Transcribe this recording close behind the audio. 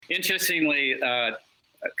interestingly, a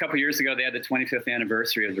couple years ago, they had the 25th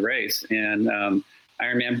anniversary of the race, and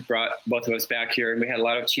Ironman brought both of us back here, and we had a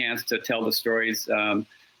lot of chance to tell the stories.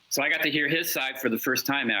 So I got to hear his side for the first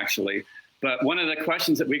time, actually. But one of the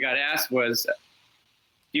questions that we got asked was,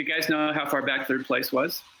 do you guys know how far back third place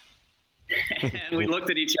was? And we looked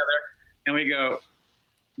at each other and we go,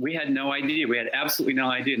 we had no idea. We had absolutely no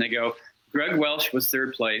idea. And they go, Greg Welch was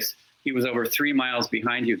third place. He was over 3 miles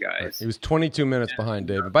behind you guys. He was 22 minutes behind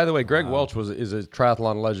David. By the way, Greg Welch is a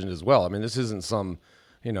triathlon legend as well. I mean, this isn't some,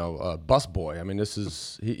 bus boy. I mean,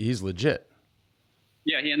 he's legit.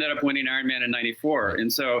 Yeah, he ended up winning Ironman in '94.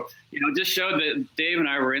 And so, just showed that Dave and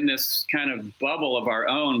I were in this kind of bubble of our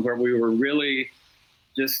own where we were really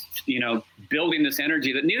just, building this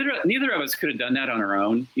energy that neither of us could have done that on our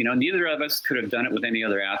own. Neither of us could have done it with any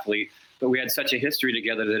other athlete, but we had such a history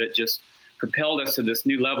together that it just propelled us to this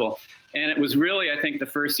new level. And it was really, I think, the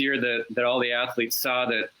first year that all the athletes saw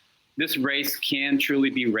that this race can truly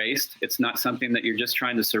be raced. It's not something that you're just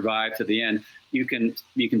trying to survive to the end. You can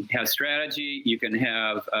have strategy. You can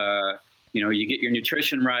have, you get your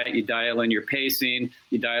nutrition right. You dial in your pacing.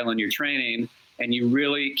 You dial in your training, and you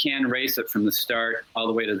really can race it from the start all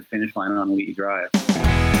the way to the finish line on Elite Drive.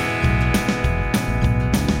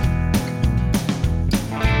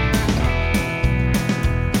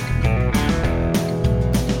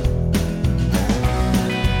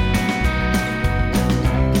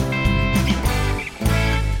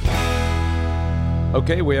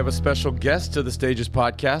 Okay, we have a special guest to the Stages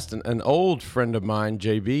podcast, an old friend of mine,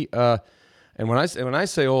 JB. And when I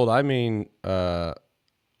say old, I mean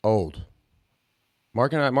old.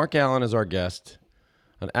 Mark Allen is our guest,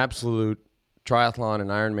 an absolute triathlon and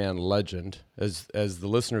Ironman legend. As the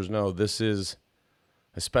listeners know, this is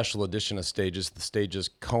a special edition of Stages, the Stages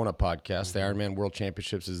Kona podcast. The Ironman World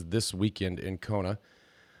Championships is this weekend in Kona.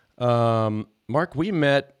 Mark, we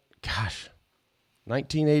met,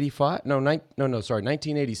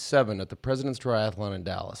 1987 at the President's Triathlon in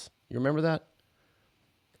Dallas. You remember that?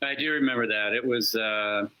 I do remember that. It was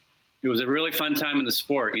a really fun time in the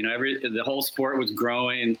sport. The whole sport was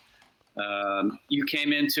growing. You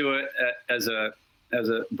came into it as a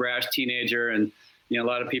brash teenager, and a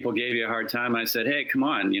lot of people gave you a hard time. I said, "Hey, come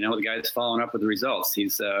on! The guy's following up with the results.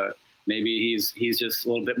 He's just a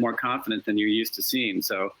little bit more confident than you're used to seeing."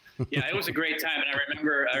 So. Yeah, it was a great time, and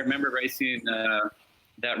I remember racing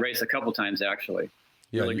that race a couple times actually.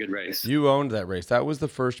 Yeah, really good race. You owned that race. That was the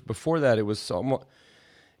first. Before that, it was like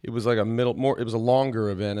it was a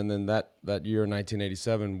longer event, and then that year in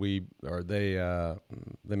 1987,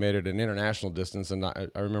 they made it an international distance, and I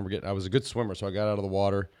remember I was a good swimmer, so I got out of the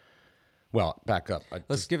water. Well, back up.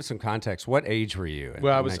 Let's give it some context. What age were you?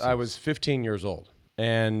 Well, I was 15 years old,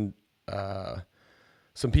 and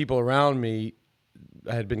some people around me.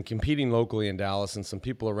 I had been competing locally in Dallas, and some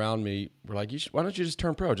people around me were like, why don't you just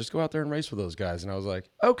turn pro? Just go out there and race with those guys. And I was like,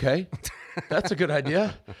 okay, that's a good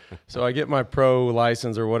idea. So I get my pro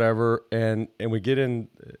license or whatever, and we get in,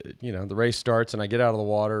 the race starts, and I get out of the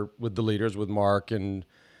water with the leaders, with Mark and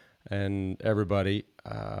everybody.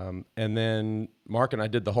 And then Mark and I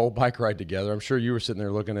did the whole bike ride together. I'm sure you were sitting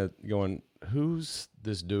there looking at going, who's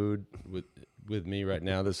this dude with me right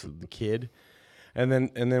now? This is the kid. And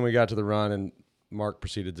then we got to the run, and Mark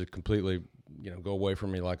proceeded to completely, go away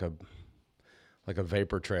from me like a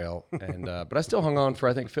vapor trail, and but I still hung on for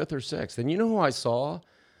I think 5th or 6th. And you know who I saw?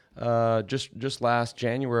 Just last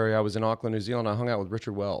January, I was in Auckland, New Zealand. I hung out with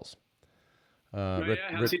Richard Wells.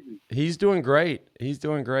 He's doing great.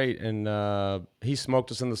 And he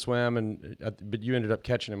smoked us in the swim, but you ended up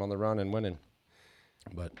catching him on the run and winning.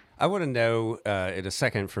 But I want to know in a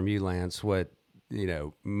second from you, Lance, what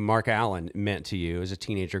Mark Allen meant to you as a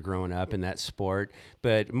teenager growing up in that sport.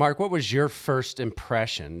 But Mark, what was your first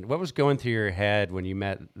impression? What was going through your head when you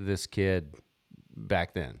met this kid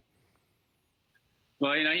back then?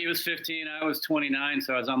 Well, he was 15, I was 29,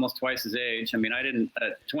 so I was almost twice his age. I mean,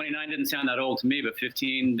 29 didn't sound that old to me, but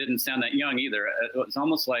 15 didn't sound that young either. It was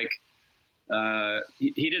almost like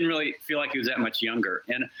he didn't really feel like he was that much younger.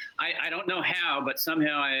 And I don't know how, but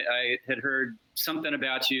somehow I had heard something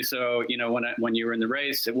about you. So, when you were in the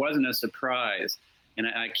race, it wasn't a surprise. And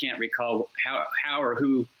I can't recall how or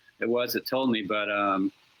who it was that told me, but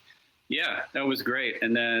yeah, that was great.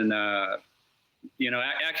 And then,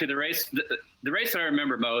 actually the race that I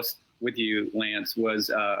remember most with you, Lance, was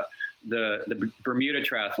the Bermuda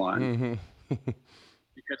Triathlon. Mm-hmm.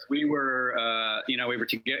 Because we were, we were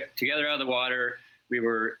together out of the water. We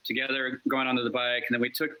were together going onto the bike, and then we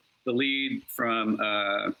took the lead from,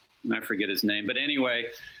 I forget his name, but anyway,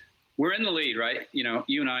 we're in the lead, right?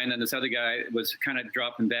 You and I, and then this other guy was kind of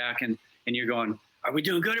dropping back, and you're going, are we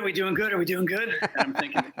doing good? Are we doing good? Are we doing good? And I'm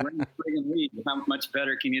thinking, we're in the friggin' lead. How much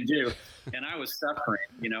better can you do? And I was suffering,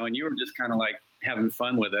 and you were just kind of like having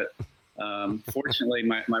fun with it. Fortunately,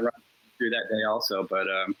 my run through that day also, but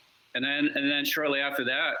and then shortly after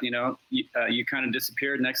that, you kind of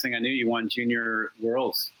disappeared. Next thing I knew, you won junior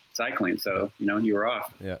worlds cycling. So you were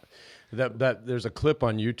off. Yeah. That there's a clip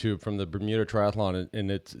on YouTube from the Bermuda Triathlon, and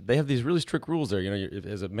they have these really strict rules there.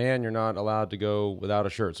 As a man, you're not allowed to go without a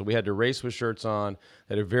shirt. So we had to race with shirts on.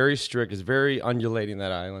 That are very strict. It's very undulating,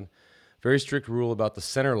 that island. Very strict rule about the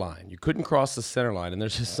center line. You couldn't cross the center line. And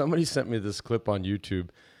there's just somebody sent me this clip on YouTube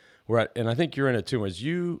and I think you're in it too. It was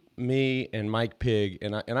you, me, and Mike Pig,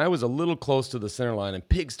 and I was a little close to the center line, and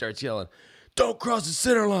Pig starts yelling, "Don't cross the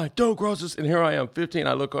center line! Don't cross this!" And here I am, 15.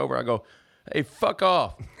 I look over, I go, "Hey, fuck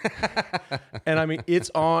off!" And I mean,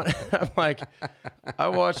 it's on. I'm like, I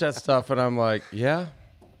watch that stuff, and I'm like, yeah,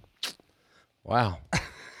 wow.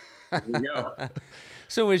 There you go.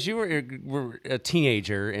 So as you were a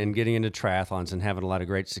teenager and getting into triathlons and having a lot of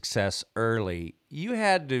great success early, you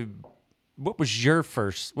had to. What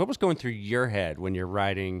was going through your head when you're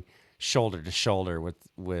riding shoulder to shoulder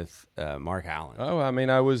with Mark Allen? Oh, I mean,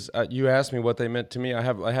 you asked me what they meant to me. I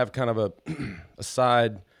have kind of a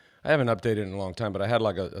side. I haven't updated in a long time, but I had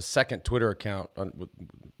like a second Twitter account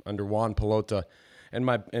under Juan Pelota, and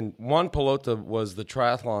Juan Pelota was the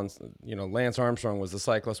triathlons. Lance Armstrong was the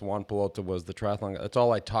cyclist. Juan Pelota was the triathlon. That's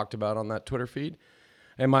all I talked about on that Twitter feed.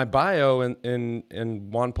 And my bio in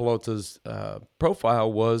Juan Pelota's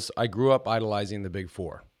profile was, I grew up idolizing the Big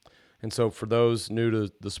Four. And so for those new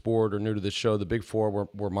to the sport or new to the show, the Big Four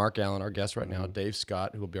were Mark Allen, our guest right now, Dave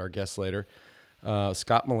Scott, who will be our guest later,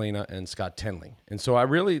 Scott Molina, and Scott Tenley. And so I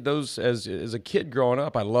really, as a kid growing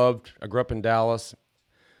up, I grew up in Dallas.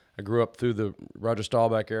 I grew up through the Roger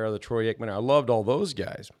Staubach era, the Troy Aikman era. I loved all those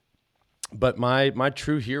guys. But my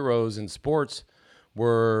true heroes in sports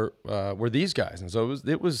were these guys, and so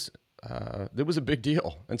it was a big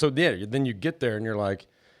deal. And so then you get there and you're like,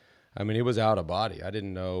 I mean, it was out of body. I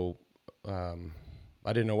didn't know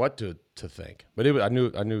what to think, but I knew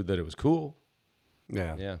that it was cool.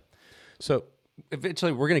 Yeah. So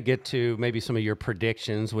eventually, we're going to get to maybe some of your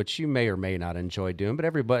predictions, which you may or may not enjoy doing. But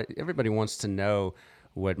everybody wants to know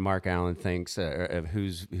what Mark Allen thinks of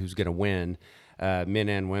who's going to win, men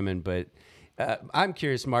and women. But I'm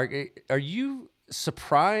curious, Mark, are you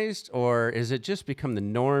surprised, or is it just become the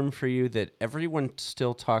norm for you that everyone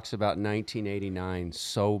still talks about 1989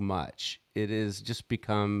 so much? It has just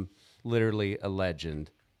become literally a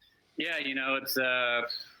legend. Yeah, it's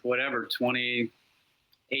 28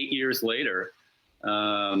 years later,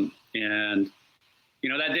 and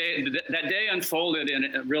that day unfolded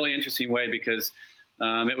in a really interesting way because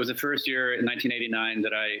it was the first year in 1989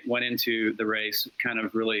 that I went into the race kind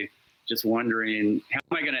of really just wondering, how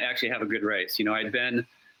am I going to actually have a good race? I'd been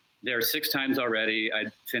there 6 times already.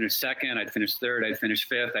 I'd finished second, I'd finished third, I'd finished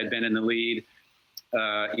fifth. I'd been in the lead,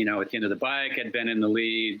 at the end of the bike. I'd been in the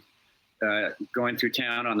lead going through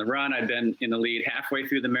town on the run. I'd been in the lead halfway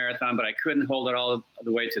through the marathon, but I couldn't hold it all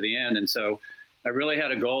the way to the end. And so I really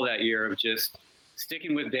had a goal that year of just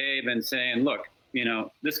sticking with Dave and saying, look,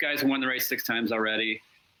 this guy's won the race 6 times already.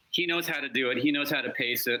 He knows how to do it. He knows how to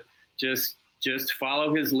pace it. Just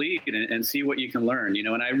follow his lead and see what you can learn,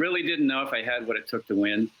 and I really didn't know if I had what it took to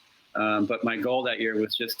win. But my goal that year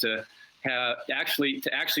was just to actually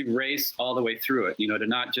race all the way through it, to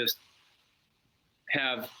not just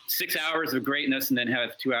have 6 hours of greatness and then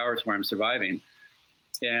have 2 hours where I'm surviving.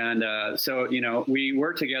 And so, we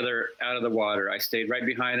worked together out of the water. I stayed right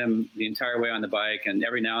behind him the entire way on the bike. And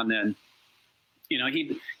every now and then,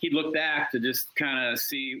 he'd look back to just kind of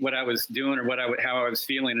see what I was doing or how I was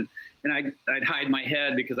feeling. And I'd hide my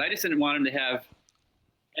head because I just didn't want him to have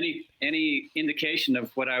any indication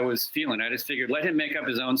of what I was feeling. I just figured, let him make up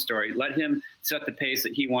his own story. Let him set the pace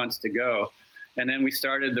that he wants to go. And then we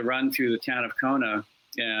started the run through the town of Kona,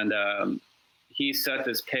 and he set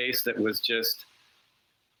this pace that was just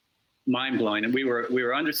mind blowing. And we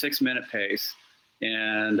were under 6 minute pace.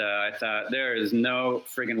 And I thought, there is no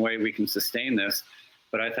friggin' way we can sustain this.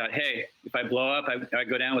 But I thought, hey, if I blow up, I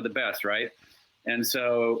go down with the best, right? And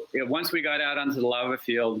so once we got out onto the lava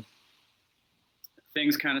field,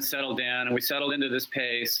 things kind of settled down, and we settled into this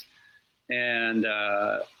pace. And,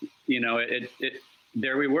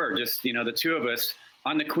 there we were, just, the two of us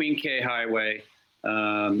on the Queen K Highway.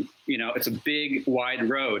 It's a big, wide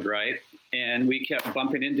road, right? And we kept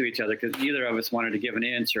bumping into each other because neither of us wanted to give an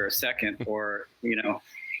inch or a second, or,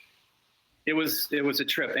 it was a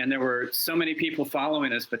trip. And there were so many people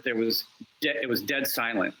following us, but it was dead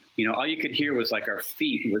silent. All you could hear was like our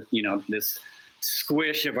feet with, this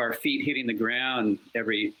squish of our feet hitting the ground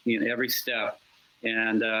every step.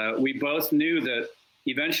 And we both knew that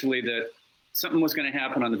eventually that something was going to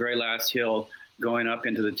happen on the very last hill going up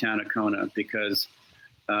into the town of Kona, because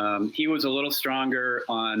he was a little stronger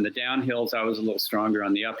on the downhills. I was a little stronger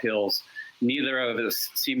on the uphills. Neither of us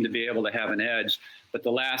seemed to be able to have an edge. But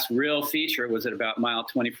the last real feature was at about mile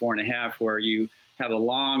 24 and a half, where you have a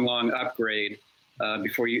long, long upgrade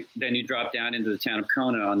before you drop down into the town of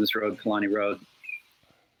Kona on this road, Kalani Road.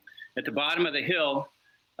 At the bottom of the hill,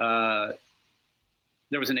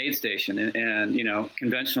 there was an aid station. And, you know,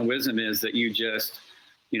 conventional wisdom is that you just,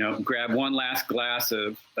 you know, grab one last glass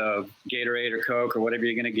of Gatorade or Coke or whatever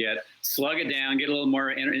you're going to get, slug it down, get a little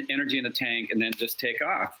more energy in the tank, and then just take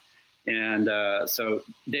off. And so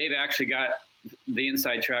Dave actually got the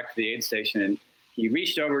inside track to the aid station, and he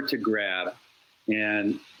reached over to grab,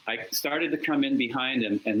 and I started to come in behind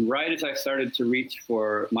him. And right as I started to reach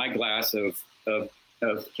for my glass of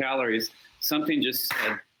calories, something just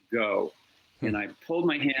said, go. And I pulled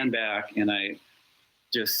my hand back, and I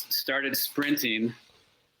just started sprinting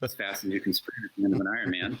as fast as you can sprint at the end of an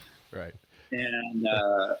Ironman. Right. And,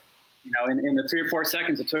 you know, in the 3 or 4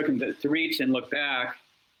 seconds it took him to reach and look back,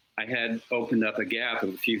 I had opened up a gap of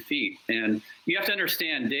a few feet. And you have to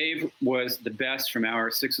understand, Dave was the best from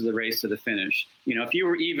hour 6 of the race to the finish. You know, if you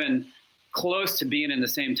were even close to being in the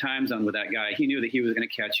same time zone with that guy, he knew that he was going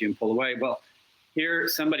to catch you and pull away. Well, here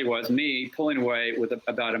somebody was, me, pulling away with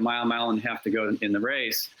about a mile and a half to go in the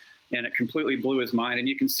race. And it completely blew his mind. And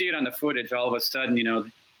you can see it on the footage. All of a sudden, you know,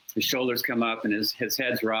 his shoulders come up and his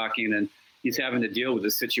head's rocking, and he's having to deal with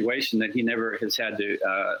a situation that he never has had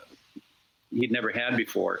to, he'd never had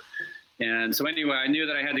before. And so anyway, I knew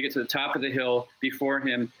that I had to get to the top of the hill before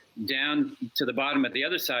him, down to the bottom at the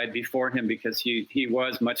other side before him, because he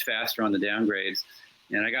was much faster on the downgrades.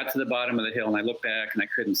 And I got to the bottom of the hill, and I looked back and I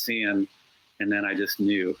couldn't see him. And then I just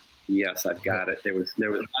knew, yes, I've got it. There was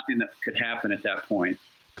nothing that could happen at that point.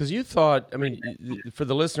 Because you thought, I mean, for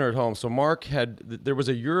the listener at home, so Mark there was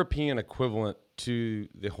a European equivalent to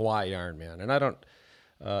the Hawaii Ironman. And I don't,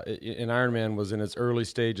 an Ironman was in its early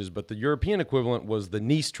stages, but the European equivalent was the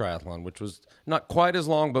Nice Triathlon, which was not quite as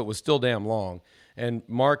long, but was still damn long. And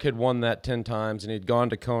Mark had won that 10 times, and he'd gone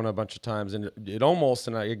to Kona a bunch of times. And it almost,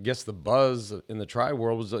 and I guess the buzz in the tri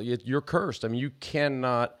world was, you're cursed. I mean, you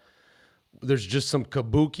cannot, there's just some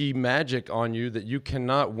kabuki magic on you that you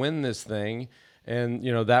cannot win this thing. And,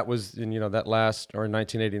 you know, that was in, you know, that last, or in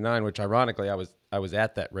 1989, which ironically I was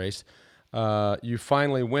at that race. You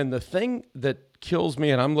finally win. The thing that kills me,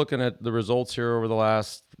 and I'm looking at the results here over the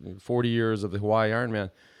last 40 years of the Hawaii Ironman,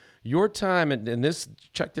 your time, and this,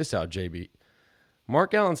 check this out, JB.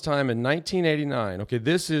 Mark Allen's time in 1989. Okay,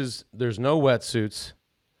 there's no wetsuits.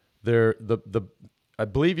 I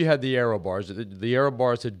believe you had the aero bars. The aero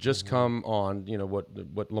bars had just come on, you know,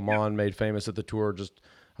 what Le Mans made famous at the Tour just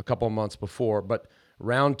a couple of months before, but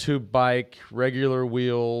round tube bike, regular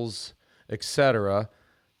wheels, etc.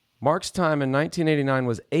 Mark's time in 1989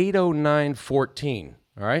 was 8:09:14.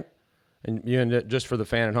 All right, and you ended, just for the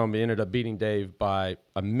fan at home, you ended up beating Dave by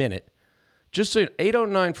a minute. Just so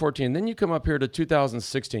 8:09:14. Then you come up here to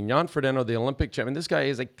 2016. Jan Frodeno, the Olympic champion. This guy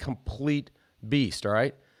is a complete beast. All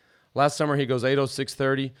right. Last summer he goes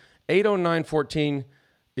 8:06:30. 8:09:14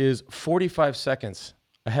 is 45 seconds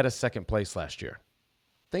ahead of second place last year.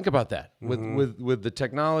 Think about that. With the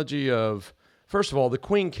technology of, first of all, the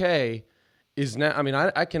Queen K is now, I mean,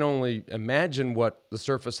 I can only imagine what the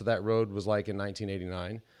surface of that road was like in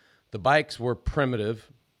 1989. The bikes were primitive,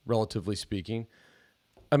 relatively speaking.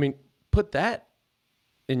 I mean, put that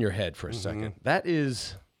in your head for a second. That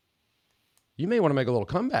is, you may want to make a little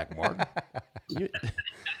comeback, Mark.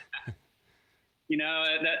 You know,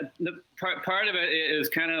 the part of it is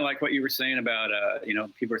kind of like what you were saying about, you know,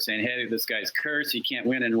 people are saying, hey, this guy's cursed. He can't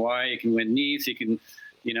win in Hawaii. He can win Nice. He can,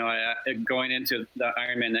 you know, going into the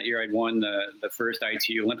Ironman that year, I'd won the first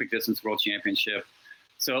ITU Olympic Distance World Championship.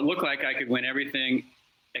 So it looked like I could win everything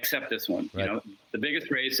except this one. Right. You know, the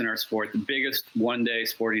biggest race in our sport, the biggest one-day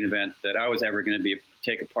sporting event that I was ever going to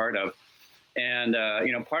take a part of. And,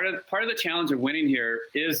 you know, part of the challenge of winning here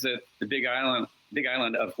is that the Big Island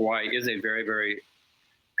of Hawaii is a very, very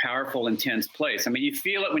powerful, intense place. I mean, you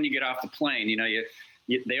feel it when you get off the plane. You know,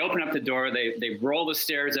 they open up the door, they roll the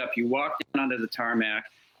stairs up, you walk down onto the tarmac,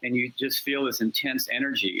 and you just feel this intense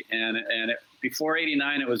energy. And before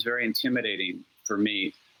 89, it was very intimidating for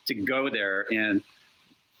me to go there and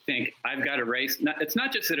think, I've got to race. It's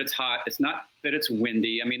not just that it's hot. It's not that it's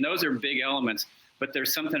windy. I mean, those are big elements, but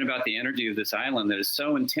there's something about the energy of this island that is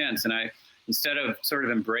so intense. And instead of sort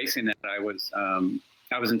of embracing that, I was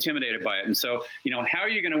intimidated by it. And so, you know, how are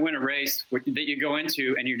you going to win a race that you go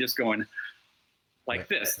into and you're just going, like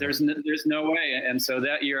this. There's no way. And so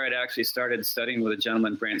that year I'd actually started studying with a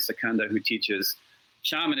gentleman, Brant Secunda, who teaches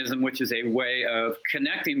shamanism, which is a way of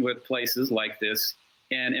connecting with places like this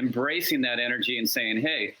and embracing that energy and saying,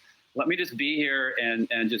 hey, let me just be here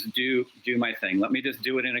and just do my thing. Let me just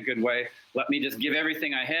do it in a good way. Let me just give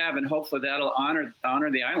everything I have, and hopefully that'll honor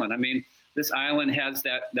the island. I mean, this island has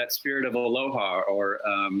that spirit of aloha, or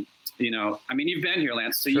I mean, you've been here,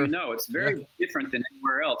 Lance, so Sure. you know it's very different than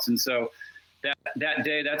anywhere else. And so that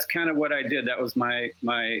day, that's kind of what I did. That was my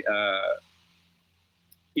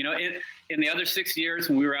in the other 6 years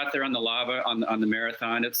when we were out there on the lava on the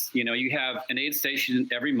marathon, it's, you have an aid station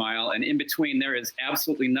every mile, and in between there is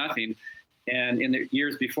absolutely nothing. And in the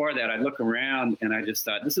years before that, I'd look around and I just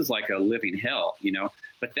thought, this is like a living hell,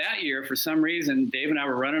 But that year, for some reason, Dave and I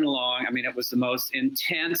were running along. I mean, it was the most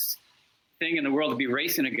intense thing in the world to be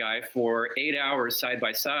racing a guy for 8 hours side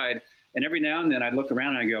by side. And every now and then I'd look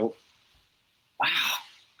around and I go, wow,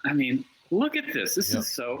 I mean, look at this. This is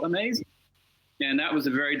so amazing. And that was a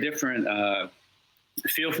very different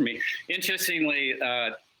feel for me. Interestingly,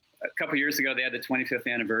 a couple of years ago, they had the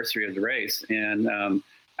 25th anniversary of the race, and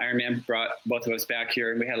Ironman brought both of us back here,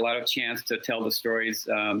 and we had a lot of chance to tell the stories.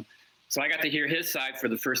 So I got to hear his side for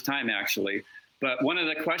the first time, actually. But one of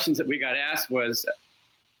the questions that we got asked was,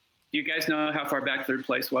 do you guys know how far back third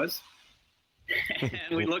place was?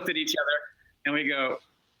 And we looked at each other and we go,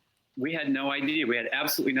 we had no idea. We had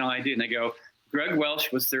absolutely no idea. And they go, Greg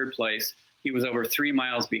Welch was third place. He was over 3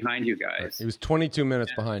 miles behind you guys. He was 22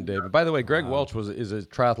 minutes behind David. By the way, Greg Welch is a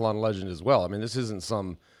triathlon legend as well. I mean, this isn't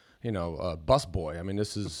some, bus boy. I mean,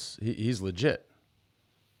 he's legit.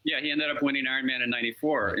 Yeah, he ended up winning Ironman in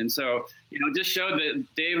 '94. And so, just showed that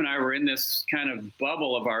Dave and I were in this kind of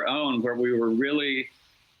bubble of our own where we were really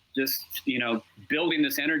just, building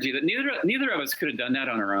this energy that neither of us could have done that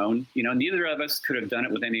on our own. Neither of us could have done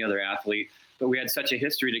it with any other athlete, but we had such a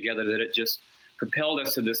history together that it just propelled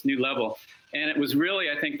us to this new level. And it was really,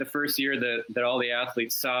 I think, the first year that all the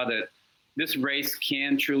athletes saw that this race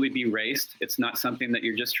can truly be raced. It's not something that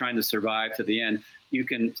you're just trying to survive to the end. You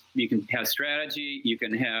can have strategy. You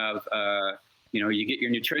can have, you get your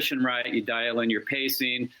nutrition right. You dial in your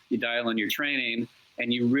pacing. You dial in your training,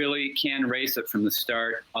 and you really can race it from the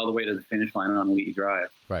start all the way to the finish line on Elite Drive.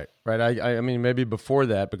 Right. I mean, maybe before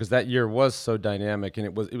that, because that year was so dynamic, and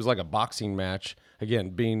it was like a boxing match.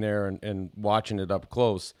 Again, being there and watching it up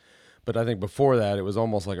close. But I think before that, it was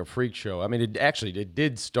almost like a freak show. I mean, it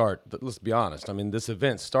did start. Let's be honest. I mean, this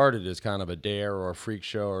event started as kind of a dare or a freak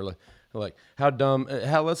show, or like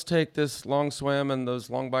let's take this long swim and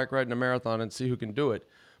those long bike ride in a marathon and see who can do it.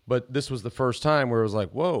 But this was the first time where it was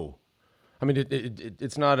like, whoa. I mean,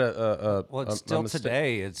 it's not it's still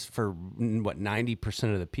today. It's for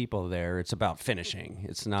 90% of the people there. It's about finishing.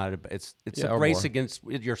 It's not. It's a race against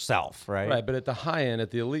yourself, right? Right. But at the high end, at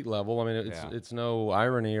the elite level, I mean, it's no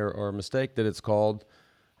irony or mistake that it's called,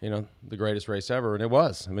 the greatest race ever, and it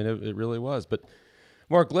was. I mean, it really was. But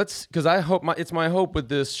Mark, because I hope it's my hope with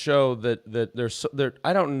this show that there's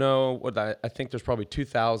I don't know what I think there's probably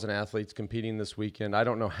 2,000 athletes competing this weekend. I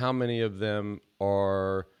don't know how many of them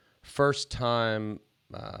are first time,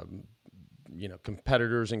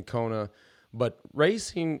 competitors in Kona, but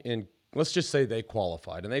racing in, let's just say they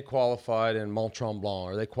qualified in Mont Tremblant,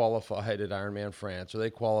 or they qualified at Ironman France, or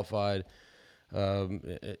they qualified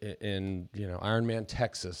in Ironman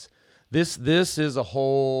Texas. This is a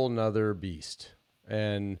whole nother beast,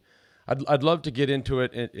 and I'd love to get into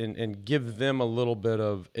it and give them a little bit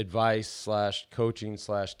of advice / coaching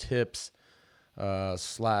 / tips /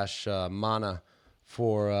 mana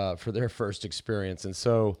for their first experience. And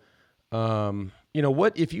so,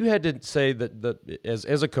 what if you had to say that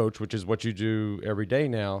as a coach, which is what you do every day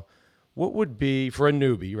now, what would be for a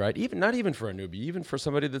newbie, right? Not even for a newbie, even for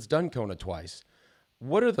somebody that's done Kona twice,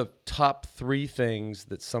 what are the top 3 things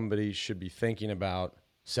that somebody should be thinking about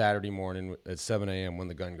Saturday morning at 7 a.m. when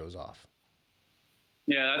the gun goes off?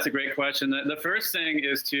 Yeah, that's a great question. The first thing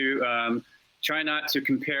is to try not to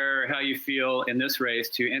compare how you feel in this race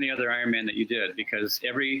to any other Ironman that you did, because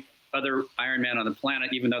every other Ironman on the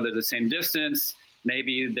planet, even though they're the same distance,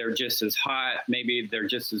 maybe they're just as hot, maybe they're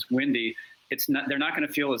just as windy, they're not going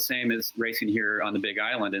to feel the same as racing here on the Big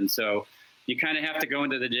Island. And so you kind of have to go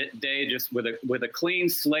into the day just with a clean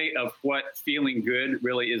slate of what feeling good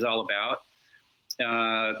really is all about.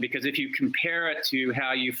 Because if you compare it to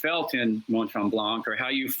how you felt in Mont Tremblant or how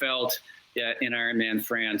you felt in Ironman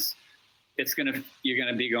France, you're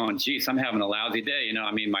gonna be going, geez, I'm having a lousy day.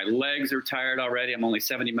 I mean, my legs are tired already. I'm only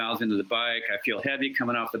 70 miles into the bike. I feel heavy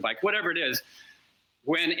coming off the bike, whatever it is.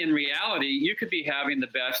 When in reality, you could be having the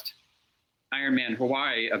best Ironman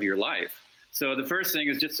Hawaii of your life. So the first thing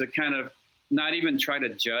is just to kind of not even try to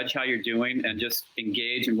judge how you're doing and just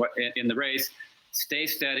engage in the race. Stay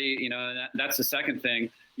steady. And that's the second thing.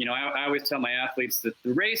 I always tell my athletes that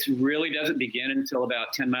the race really doesn't begin until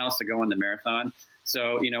about 10 miles to go in the marathon.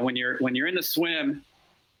 So, when you're in the swim,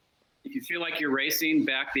 if you feel like you're racing,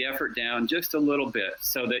 back the effort down just a little bit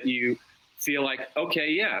so that you feel like, okay,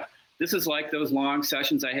 yeah, this is like those long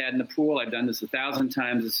sessions I had in the pool. I've done this 1,000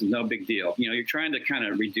 times. This is no big deal. You're trying to kind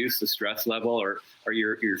of reduce the stress level or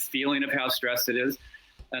your feeling of how stressed it is.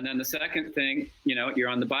 And then the second thing, you're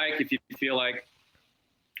on the bike. If you feel like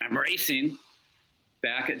I'm racing,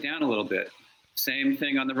 back it down a little bit. Same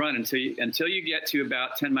thing on the run until you get to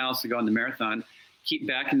about 10 miles to go in the marathon. Keep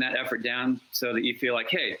backing that effort down so that you feel like,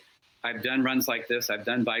 hey, I've done runs like this. I've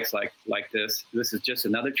done bikes like this. This is just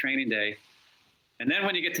another training day. And then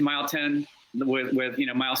when you get to mile 10 with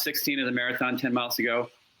mile 16 of the marathon, 10 miles to go,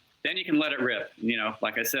 then you can let it rip.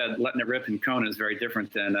 Like I said, letting it rip in Kona is very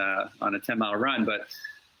different than on a 10-mile run. But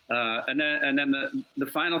and then the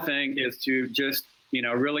final thing is to just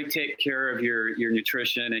really take care of your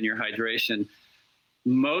nutrition and your hydration.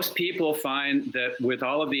 Most people find that with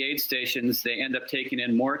all of the aid stations, they end up taking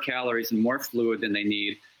in more calories and more fluid than they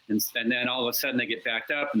need. And then all of a sudden they get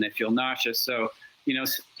backed up and they feel nauseous. So,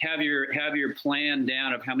 have your plan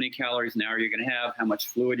down of how many calories an hour you're going to have, how much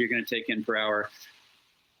fluid you're going to take in per hour.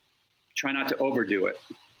 Try not to overdo it.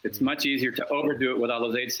 It's much easier to overdo it with all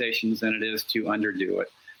those aid stations than it is to underdo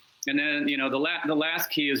it. And then, the last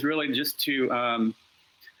key is really just to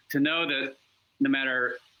know that no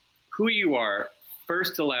matter who you are,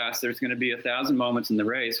 first to last, there's going to be 1,000 moments in the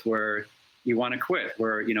race where you want to quit,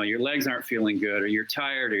 where, your legs aren't feeling good, or you're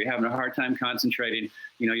tired, or you're having a hard time concentrating,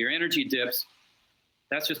 your energy dips.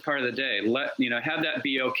 That's just part of the day. Have that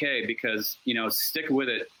be okay, because, stick with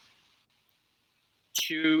it.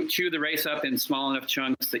 Chew the race up in small enough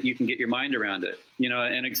chunks that you can get your mind around it.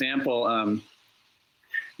 An example,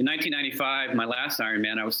 in 1995, my last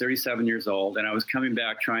Ironman, I was 37 years old, and I was coming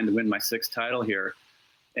back trying to win my 6th title here.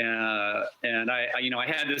 And I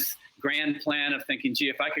had this grand plan of thinking, gee,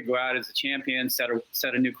 if I could go out as a champion, set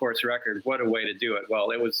a new course record, what a way to do it.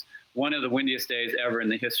 Well, it was one of the windiest days ever in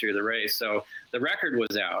the history of the race. So the record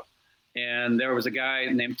was out. And there was a guy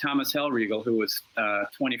named Thomas Hellriegel, who was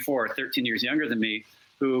 24, 13 years younger than me,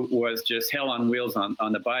 who was just hell on wheels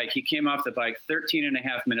on the bike. He came off the bike 13 and a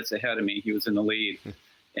half minutes ahead of me. He was in the lead.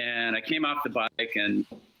 And I came off the bike, and,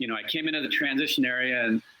 I came into the transition area,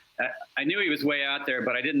 and I knew he was way out there,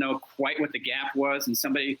 but I didn't know quite what the gap was. And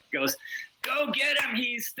somebody goes, "Go get him.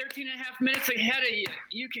 He's 13 and a half minutes ahead of you.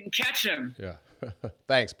 You can catch him." Yeah.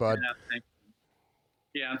 Thanks, bud.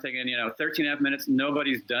 I'm thinking, 13 and a half minutes.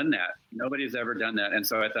 Nobody's done that. Nobody's ever done that. And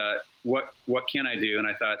so I thought, what can I do? And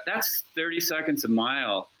I thought, that's 30 seconds a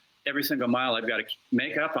mile. Every single mile I've got to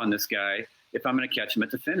make up on this guy if I'm going to catch him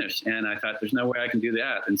at the finish. And I thought, there's no way I can do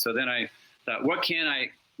that. And so then I thought, what can I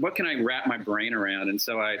wrap my brain around? And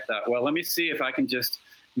so I thought, well, let me see if I can just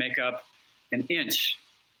make up an inch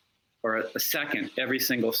or a second every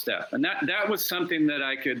single step. And that was something that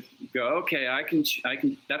I could go, okay, I can,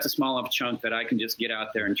 that's a small enough chunk that I can just get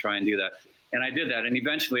out there and try and do that. And I did that. And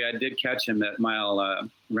eventually I did catch him at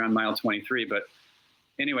around mile 23. But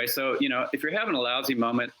anyway, so, if you're having a lousy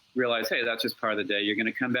moment, realize, hey, that's just part of the day. You're going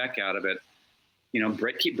to come back out of it.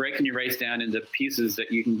 Keep breaking your race down into pieces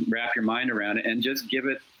that you can wrap your mind around it, and just give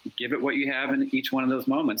it what you have in each one of those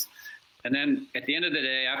moments. And then at the end of the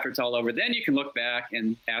day, after it's all over, then you can look back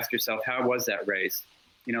and ask yourself, how was that race?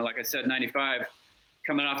 Like I said, 95,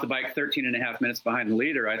 coming off the bike 13 and a half minutes behind the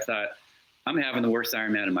leader, I thought, I'm having the worst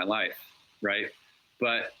Ironman in my life, right?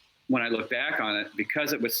 But when I look back on it,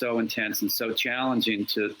 because it was so intense and so challenging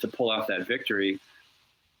to pull off that victory,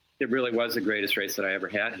 it really was the greatest race that I ever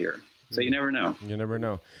had here. So you never know. You never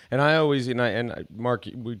know. And I always, Mark,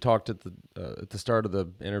 we talked at the start of the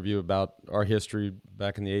interview about our history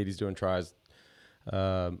back in the 80s doing tries.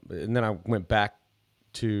 And then I went back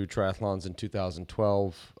to triathlons in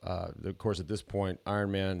 2012. Of course, at this point,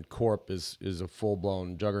 Ironman Corp is a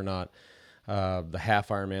full-blown juggernaut. The half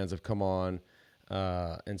Ironmans have come on.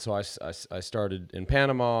 And so I started in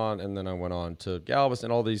Panama, and then I went on to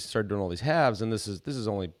Galveston, and started doing all these halves. And this is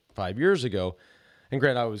only 5 years ago. And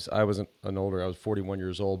granted, I was an older, I was 41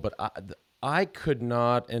 years old, but I could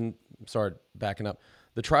not, and sorry, backing up,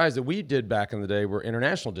 the tries that we did back in the day were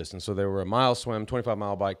international distance. So they were a mile swim,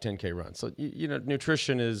 25-mile bike, 10K run. So,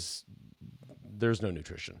 nutrition there's no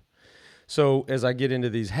nutrition. So as I get into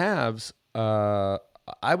these halves,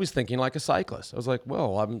 I was thinking like a cyclist. I was like,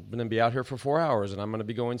 well, I'm going to be out here for 4 hours and I'm going to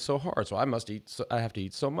be going so hard. So I have to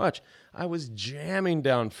eat so much. I was jamming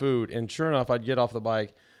down food. And sure enough, I'd get off the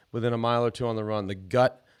bike within a mile or two on the run. The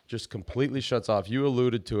gut just completely shuts off. You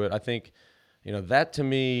alluded to it. I think That to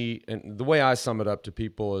me, and the way I sum it up to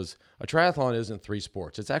people is a triathlon isn't 3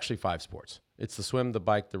 sports. It's actually 5 sports. It's the swim, the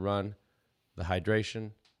bike, the run, the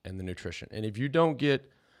hydration, and the nutrition. And if you don't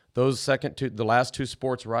get those the last 2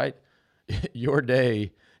 sports right, your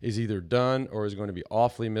day is either done or is going to be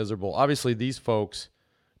awfully miserable. Obviously, these folks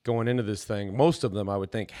going into this thing, most of them, I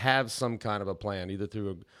would think, have some kind of a plan, either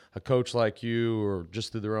through a coach like you or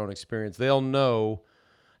just through their own experience. They'll know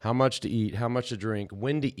how much to eat, how much to drink,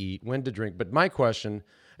 when to eat, when to drink. But my question,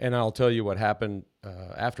 and I'll tell you what happened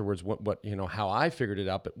afterwards, how I figured it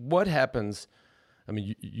out, but what happens, I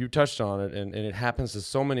mean, you touched on it, and it happens to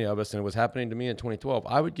so many of us, and it was happening to me in 2012.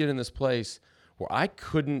 I would get in this place where I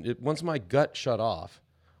couldn't, once my gut shut off,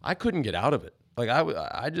 I couldn't get out of it. Like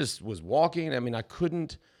I just was walking. I mean, I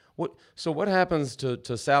couldn't. So what happens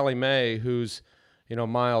to Sally Mae, who's,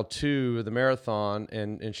 mile 2 of the marathon,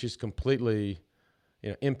 and she's completely,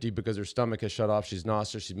 empty because her stomach has shut off. She's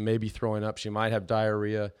nauseous. She's maybe throwing up. She might have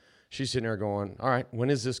diarrhea. She's sitting there going, all right, when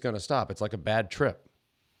is this going to stop? It's like a bad trip.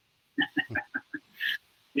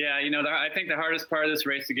 Yeah, I think the hardest part of this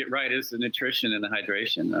race to get right is the nutrition and the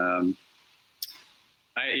hydration.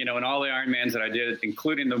 In all the Ironmans that I did,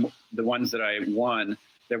 including the ones that I won,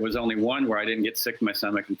 there was only one where I didn't get sick to my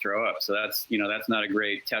stomach and throw up. So that's not a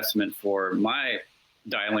great testament for my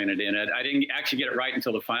dialing it in. I didn't actually get it right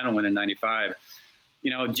until the final one in 95.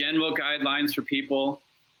 General guidelines for people,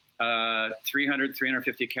 300,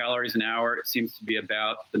 350 calories an hour. It seems to be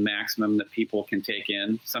about the maximum that people can take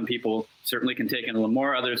in. Some people certainly can take in a little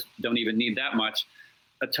more. Others don't even need that much.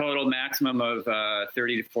 A total maximum of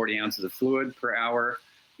 30 to 40 ounces of fluid per hour.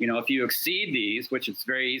 If you exceed these, which it's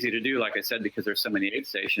very easy to do, like I said, because there's so many aid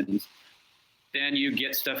stations, then you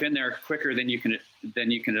get stuff in there quicker than you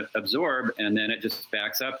can absorb, and then it just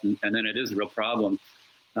backs up, and then it is a real problem.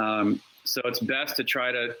 So it's best to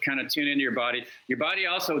try to kind of tune into your body. Your body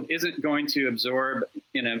also isn't going to absorb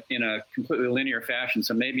in a completely linear fashion.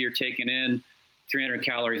 So maybe you're taking in 300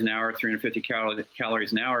 calories an hour, 350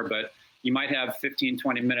 calories an hour, but you might have 15,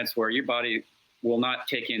 20 minutes where your body will not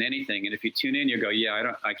take in anything. And if you tune in, you go,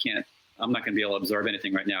 I'm not going to be able to absorb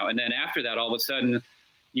anything right now. And then after that, all of a sudden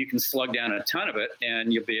you can slug down a ton of it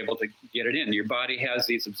and you'll be able to get it in. Your body has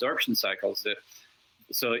these absorption cycles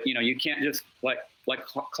so you can't just like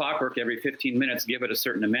clockwork every 15 minutes, give it a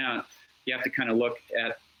certain amount. You have to kind of look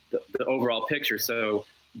at the overall picture. So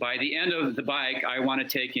by the end of the bike, I want to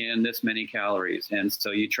take in this many calories. And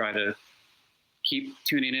so you try to keep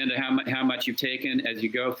tuning into how much you've taken as you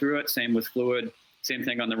go through it. Same with fluid, same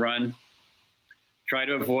thing on the run. Try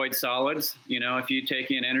to avoid solids. If you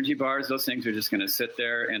take in energy bars, those things are just going to sit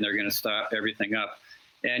there and they're going to stop everything up.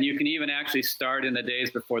 And you can even actually start in the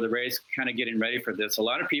days before the race, kind of getting ready for this. A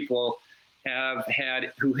lot of people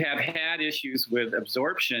who have had issues with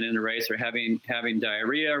absorption in the race or having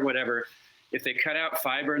diarrhea or whatever, if they cut out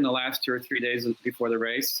fiber in the last 2 or 3 days before the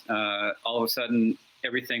race, all of a sudden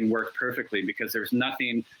everything worked perfectly because there's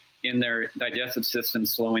nothing in their digestive system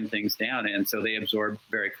slowing things down. And so they absorb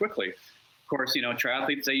very quickly. Of course,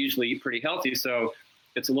 triathletes, they usually eat pretty healthy. So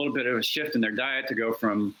it's a little bit of a shift in their diet to go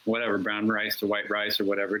from whatever, brown rice to white rice or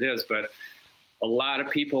whatever it is. But a lot of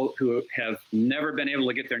people who have never been able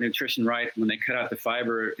to get their nutrition right, when they cut out the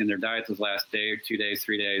fiber in their diet those last day or 2 days,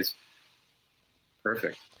 3 days,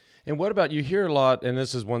 perfect. And what about, you hear a lot, and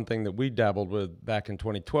this is one thing that we dabbled with back in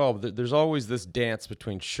 2012, that there's always this dance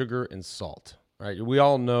between sugar and salt, right? We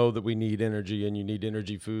all know that we need energy, and you need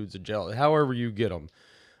energy foods, a gel, however you get them.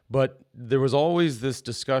 But there was always this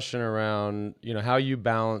discussion around, how you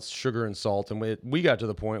balance sugar and salt. And we got to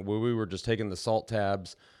the point where we were just taking the salt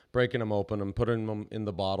tabs, breaking them open and putting them in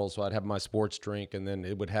the bottle. So I'd have my sports drink, and then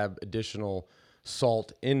it would have additional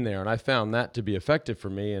salt in there. And I found that to be effective for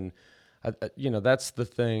me. And that's the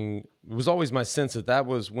thing. It was always my sense that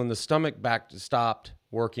was when the stomach stopped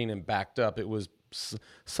working and backed up. It was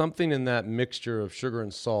something in that mixture of sugar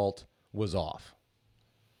and salt was off.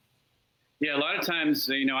 Yeah, a lot of times,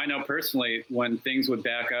 I know personally when things would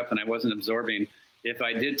back up and I wasn't absorbing, if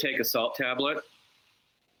I did take a salt tablet,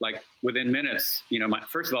 like within minutes,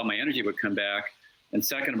 first of all, my energy would come back. And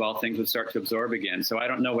second of all, things would start to absorb again. So I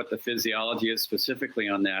don't know what the physiology is specifically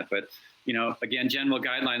on that, but again, general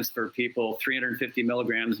guidelines for people, 350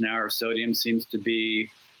 milligrams an hour of sodium seems to be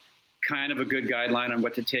kind of a good guideline on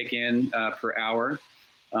what to take in per hour.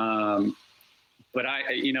 But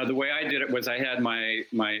the way I did it was I had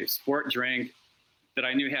my sport drink that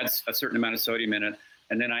I knew had a certain amount of sodium in it.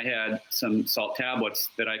 And then I had some salt tablets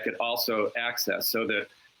that I could also access so that,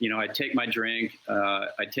 I'd take my drink,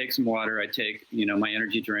 I'd take some water, I'd take, my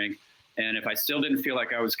energy drink. And if I still didn't feel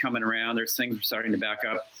like I was coming around, there's things were starting to back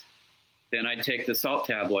up, then I'd take the salt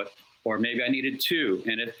tablet, or maybe I needed 2.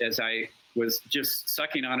 And as I was just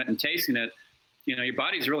sucking on it and tasting it, your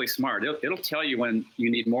body's really smart. It'll tell you when you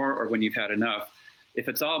need more or when you've had enough. If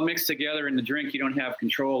it's all mixed together in the drink, you don't have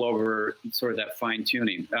control over sort of that fine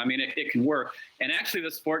tuning. I mean, it can work. And actually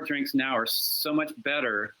the sport drinks now are so much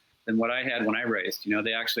better than what I had when I raced.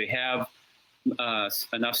 They actually have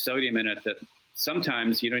enough sodium in it that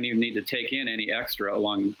sometimes you don't even need to take in any extra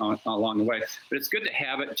along the way. But it's good to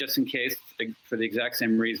have it just in case, for the exact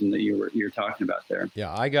same reason that you're talking about there.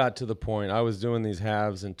 Yeah, I got to the point. I was doing these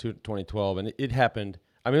halves in 2012, and it happened.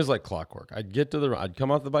 I mean, it was like clockwork. I'd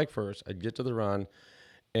come off the bike first. I'd get to the run,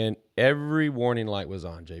 and every warning light was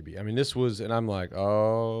on, JB. I mean, and I'm like,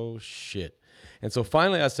 oh shit. And so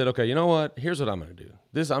finally I said, okay, you know what? Here's what I'm going to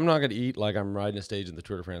do. I'm not going to eat like I'm riding a stage in the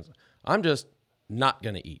Tour de France. I'm just not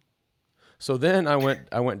going to eat. So then I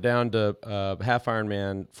went down to Half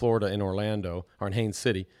Ironman Florida in Orlando, or in Haines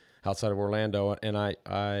City, outside of Orlando, and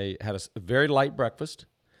I had a very light breakfast,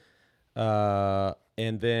 and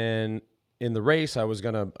then in the race I was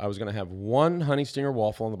gonna have one honey stinger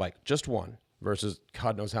waffle on the bike, just one, versus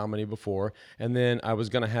God knows how many before, and then I was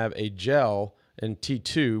gonna have a gel in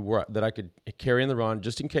T2 that I could carry in the run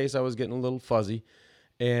just in case I was getting a little fuzzy,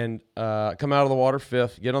 and come out of the water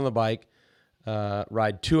fifth, get on the bike.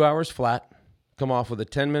 Ride 2 hours flat, come off with a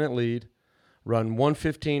 10-minute lead, run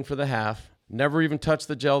 1:15 for the half, never even touch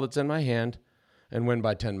the gel that's in my hand, and win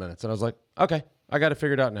by 10 minutes. And I was like, okay, I got it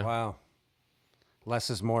figured out now. Wow.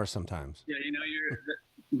 Less is more sometimes. Yeah,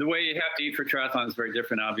 the way you have to eat for triathlon is very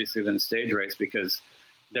different, obviously, than a stage race, because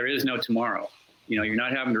there is no tomorrow. You're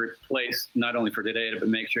not having to replace not only for today, but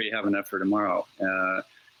make sure you have enough for tomorrow.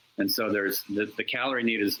 And so there's the calorie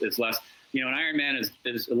need is less. An Ironman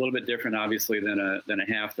is a little bit different, obviously, than a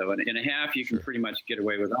half, though. And in a half, you can pretty much get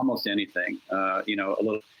away with almost anything. A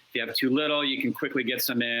little. If you have too little, you can quickly get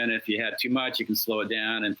some in. If you had too much, you can slow it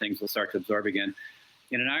down, and things will start to absorb again.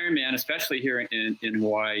 In an Ironman, especially here in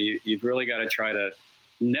Hawaii, you've really got to try to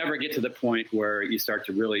never get to the point where you start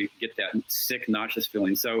to really get that sick, nauseous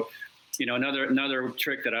feeling. So, another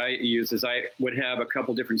trick that I use is I would have a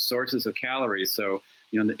couple different sources of calories. So,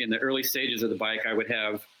 in the early stages of the bike, I would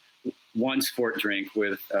have one sport drink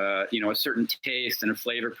with, a certain taste and a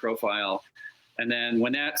flavor profile. And then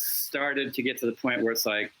when that started to get to the point where it's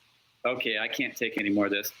like, okay, I can't take any more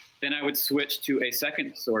of this, then I would switch to a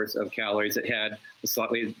second source of calories that had a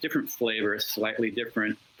slightly different flavor, a slightly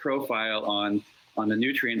different profile on the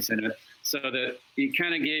nutrients in it, so that you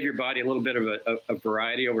kind of gave your body a little bit of a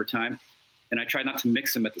variety over time. And I tried not to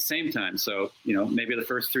mix them at the same time. So, maybe the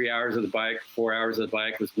first 3 hours of the bike, 4 hours of the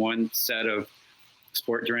bike was one set of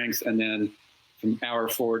sport drinks, and then from hour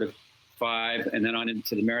 4 to 5, and then on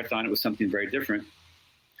into the marathon, it was something very different.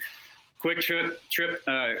 Quick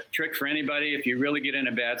trick for anybody: if you really get in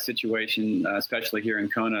a bad situation, especially here in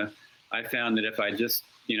Kona, I found that if I just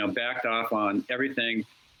backed off on everything,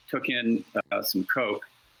 took in some Coke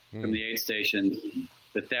from the aid station,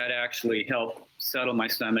 that actually helped settle my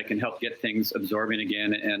stomach and help get things absorbing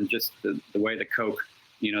again. And just the way the Coke,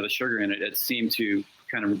 the sugar in it, it seemed to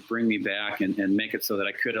kind of bring me back and make it so that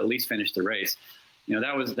I could at least finish the race.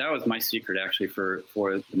 That was my secret actually for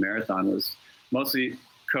the marathon, was mostly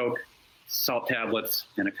Coke, salt tablets,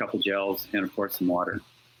 and a couple gels, and of course some water.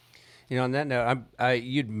 On that note,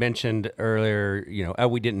 you'd mentioned earlier,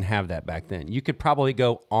 we didn't have that back then. You could probably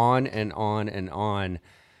go on and on and on,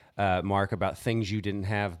 Mark, about things you didn't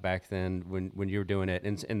have back then when you were doing it.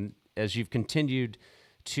 And as you've continued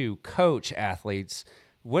to coach athletes,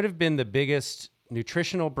 what have been the biggest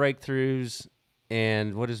nutritional breakthroughs,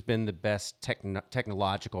 and what has been the best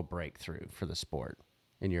technological breakthrough for the sport,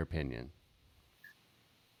 in your opinion?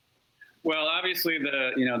 Well, obviously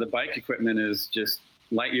the bike equipment is just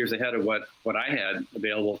light years ahead of what I had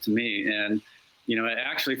available to me. And,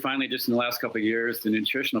 actually finally just in the last couple of years, the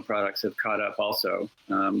nutritional products have caught up also.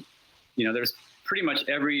 There's pretty much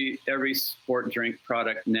every sport drink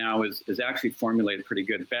product now is actually formulated pretty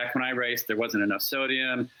good. Back when I raced, there wasn't enough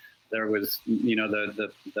sodium. There was,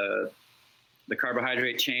 the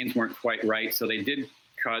carbohydrate chains weren't quite right. So they did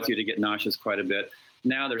cause you to get nauseous quite a bit.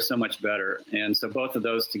 Now they're so much better. And so both of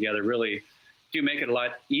those together really do make it a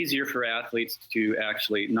lot easier for athletes to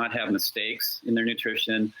actually not have mistakes in their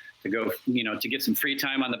nutrition, to go, to get some free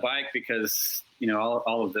time on the bike, because,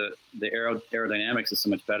 all of the aerodynamics is so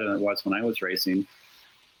much better than it was when I was racing.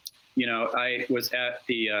 I was at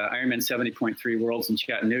the Ironman 70.3 Worlds in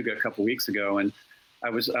Chattanooga a couple weeks ago, and I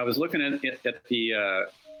was looking at the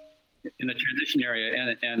in the transition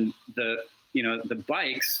area, and the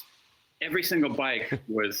bikes. Every single bike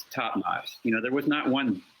was top notch. There was not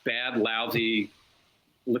one bad, lousy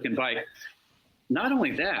looking bike. Not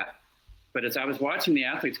only that, but as I was watching the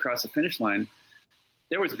athletes cross the finish line,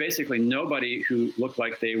 there was basically nobody who looked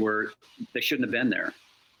like they shouldn't have been there,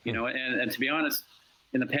 you know. And to be honest,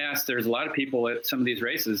 in the past, there's a lot of people at some of these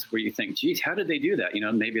races where you think, geez, how did they do that? You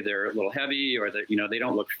know, maybe they're a little heavy, or that, you know, they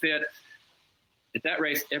don't look fit. At that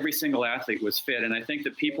race, every single athlete was fit. And I think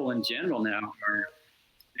that people in general now have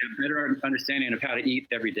a better understanding of how to eat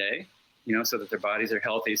every day, you know, so that their bodies are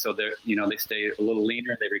healthy, so that, you know, they stay a little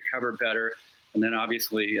leaner, they recover better. And then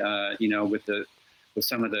obviously, you know, with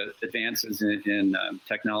some of the advances in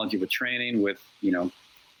technology with training, with, you know,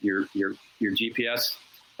 your GPS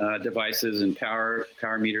devices and power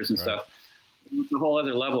meters and stuff, it's a whole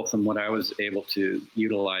other level from what I was able to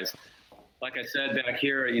utilize. Like I said, back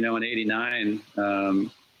here, you know, in '89,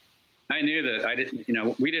 I knew that I didn't, you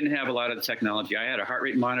know, we didn't have a lot of the technology. I had a heart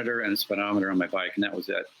rate monitor and a speedometer on my bike, and that was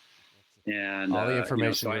it. And all the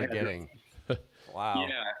information you know, so you're getting. Wow.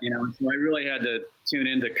 Yeah, you know, so I really had to tune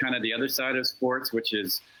into kind of the other side of sports, which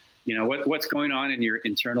is, you know, what's going on in your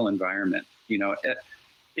internal environment. You know,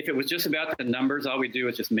 if it was just about the numbers, all we do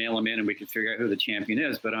is just mail them in and we can figure out who the champion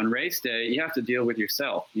is. But on race day, you have to deal with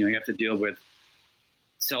yourself. You know, you have to deal with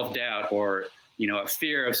self-doubt, or, you know, a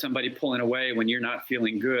fear of somebody pulling away when you're not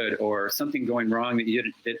feeling good, or something going wrong that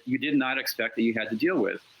you did not expect that you had to deal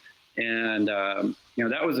with. And, you know,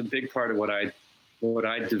 that was a big part of what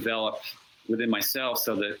I developed within myself,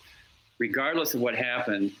 so that regardless of what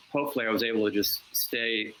happened, hopefully I was able to just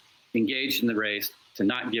stay engaged in the race, to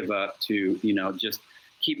not give up, to, you know, just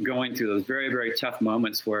keep going through those very, very tough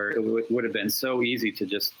moments where it would have been so easy to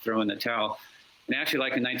just throw in the towel. And actually,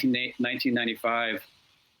 like in 1995,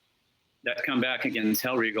 that comeback against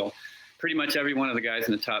Hellriegel, pretty much every one of the guys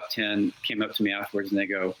in the top 10 came up to me afterwards and they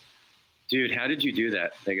go, dude, how did you do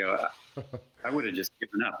that? They go, I would have just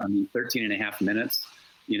given up. I mean, 13 and a half minutes,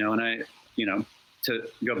 you know. And I, you know, to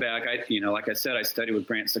go back, you know, like I said, I studied with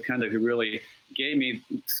Brant Secunda, who really gave me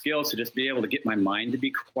skills to just be able to get my mind to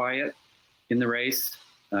be quiet in the race.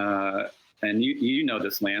 And you know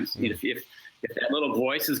this, Lance. If that little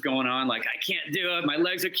voice is going on, like, I can't do it, my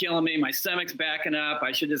legs are killing me, my stomach's backing up,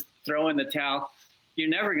 I should just throw in the towel, you're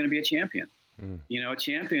never going to be a champion. You know, a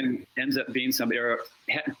champion ends up being somebody, or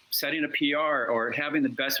setting a PR, or having the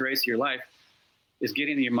best race of your life, is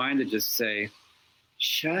getting your mind to just say,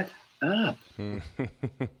 shut up.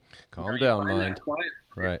 Calm down, mind.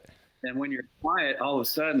 Right. And when you're quiet, all of a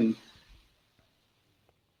sudden,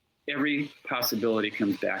 every possibility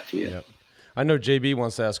comes back to you. Yep. I know JB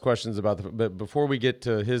wants to ask questions about but before we get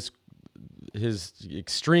to his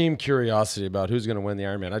extreme curiosity about who's going to win the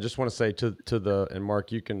Ironman, I just want to say and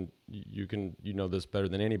Mark, you know this better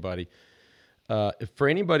than anybody. For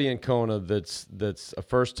anybody in Kona that's a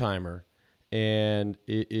first timer, and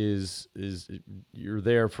it is you're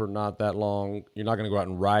there for not that long, you're not going to go out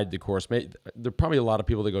and ride the course. There are probably a lot of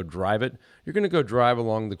people that go drive it. You're going to go drive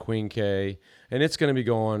along the Queen K, and it's going to be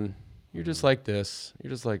going. You're just like this.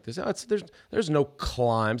 You're just like this. There's no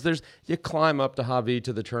climbs. You climb up to Hawi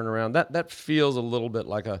to the turnaround. That feels a little bit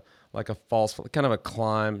like a false kind of a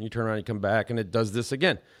climb. You turn around, you come back, and it does this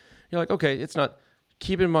again. You're like, okay, it's not.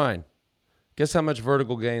 Keep in mind, guess how much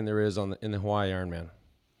vertical gain there is in the Hawaii Ironman?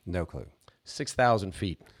 No clue. 6,000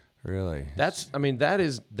 feet. Really? That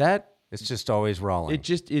is. It's just always rolling.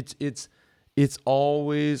 It's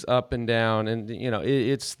always up and down, and you know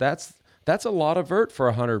that's a lot of vert for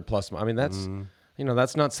 100 plus. I mean, that's you know,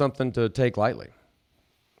 that's not something to take lightly.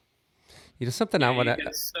 You know, something I want to.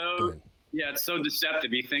 It's so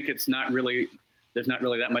deceptive. You think there's not really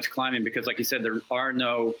that much climbing, because, like you said, there are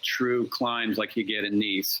no true climbs like you get in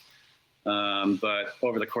Nice. But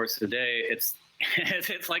over the course of the day, it's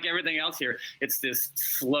like everything else here. It's this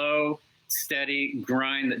slow, steady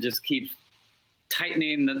grind that just keeps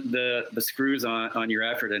tightening the screws on your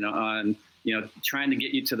effort, and on, you know, trying to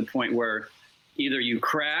get you to the point where either you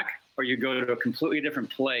crack or you go to a completely different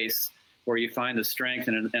place where you find the strength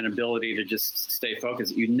and ability to just stay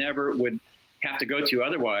focused you never would have to go to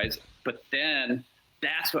otherwise. But then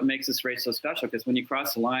that's what makes this race so special, because when you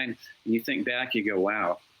cross the line and you think back, you go,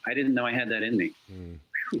 wow, I didn't know I had that in me.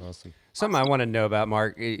 Awesome. Something I want to know about,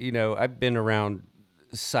 Mark, you know, I've been around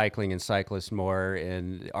cycling and cyclists more,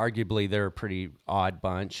 and arguably they're a pretty odd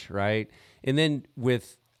bunch, right? And then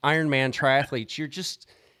with Ironman triathletes, you're just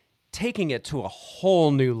taking it to a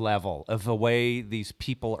whole new level of the way these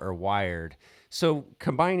people are wired. So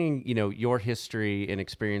combining, you know, your history and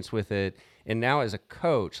experience with it, and now as a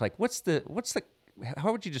coach, like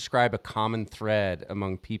how would you describe a common thread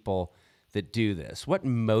among people that do this? What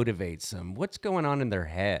motivates them? What's going on in their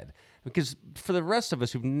head? Because for the rest of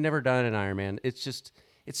us who've never done an Ironman,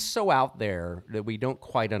 it's so out there that we don't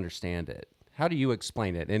quite understand it. How do you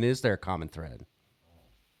explain it? And is there a common thread?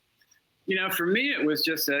 You know, for me, it was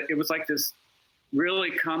just it was like this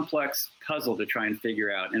really complex puzzle to try and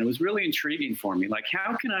figure out. And it was really intriguing for me. Like,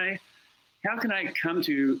 how can I come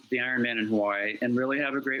to the Ironman in Hawaii and really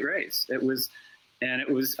have a great race? It was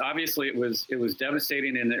obviously it was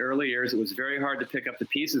devastating in the early years. It was very hard to pick up the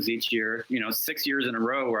pieces each year. 6 years in a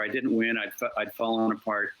row where I didn't win, I'd fallen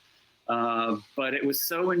apart. But it was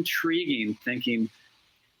so intriguing, thinking,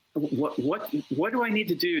 what do I need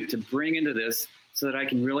to do to bring into this so that I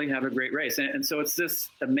can really have a great race? And so it's this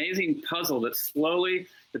amazing puzzle that slowly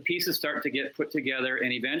the pieces start to get put together,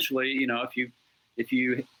 and eventually, if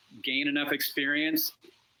you gain enough experience,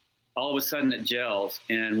 all of a sudden it gels.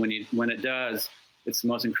 And when it does, it's the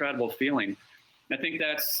most incredible feeling. I think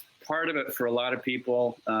that's part of it for a lot of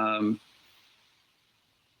people.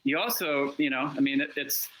 You also,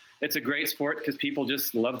 it's a great sport because people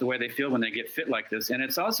just love the way they feel when they get fit like this. And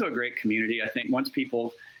it's also a great community. I think once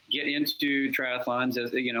people get into triathlons,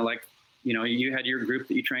 you had your group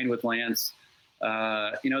that you trained with, Lance,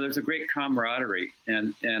 there's a great camaraderie.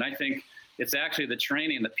 And I think it's actually the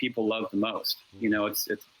training that people love the most. It's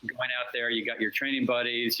going out there, you got your training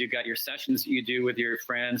buddies, you got your sessions that you do with your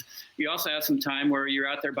friends. You also have some time where you're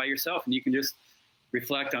out there by yourself and you can just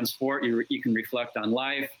reflect on sport. You can reflect on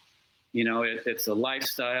life. It's a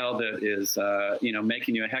lifestyle that is,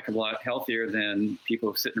 making you a heck of a lot healthier than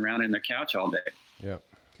people sitting around in their couch all day. Yeah.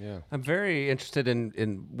 Yeah. I'm very interested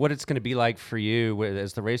in what it's going to be like for you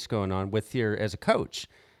as the race going on as a coach.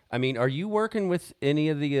 I mean, are you working with any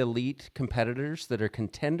of the elite competitors that are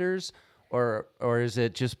contenders, or is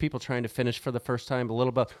it just people trying to finish for the first time? A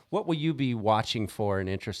little bit. What will you be watching for and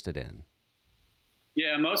interested in?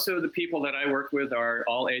 Yeah, most of the people that I work with are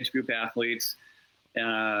all age group athletes.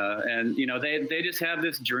 And they just have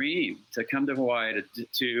this dream to come to Hawaii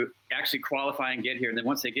to actually qualify and get here. And then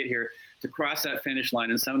once they get here, to cross that finish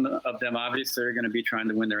line. And some of them obviously are going to be trying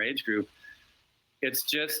to win their age group. It's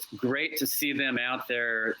just great to see them out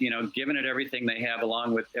there, giving it everything they have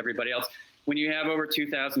along with everybody else. When you have over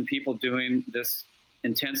 2,000 people doing this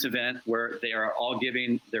intense event where they are all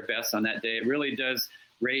giving their best on that day, it really does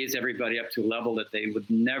raise everybody up to a level that they would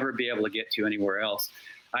never be able to get to anywhere else.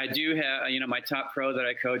 I do have, my top pro that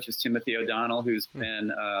I coach is Timothy O'Donnell, who's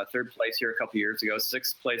been third place here a couple years ago,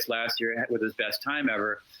 sixth place last year with his best time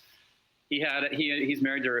ever. He's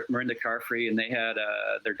married to Miranda Carfree, and they had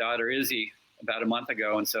their daughter Izzy about a month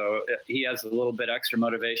ago. And so he has a little bit extra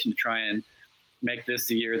motivation to try and make this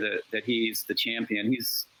the year that he's the champion.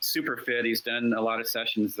 He's super fit. He's done a lot of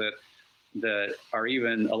sessions that are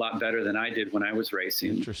even a lot better than I did when I was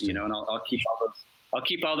racing. Interesting. And I'll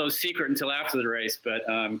keep all those secret until after the race, but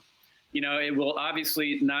it will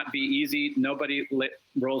obviously not be easy. Nobody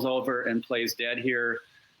rolls over and plays dead here.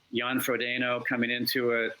 Jan Frodeno coming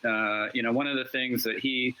into it. One of the things that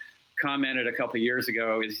he commented a couple of years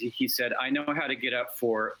ago is he said, I know how to get up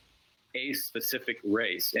for a specific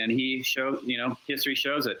race. And he showed, history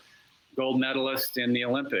shows it. Gold medalist in the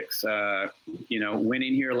Olympics,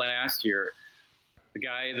 winning here last year. The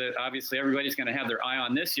guy that obviously everybody's going to have their eye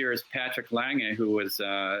on this year is Patrick Lange, who was,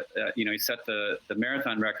 he set the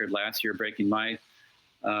marathon record last year, breaking my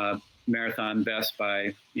marathon best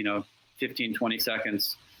by, 15, 20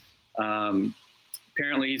 seconds.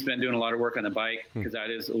 Apparently he's been doing a lot of work on the bike because that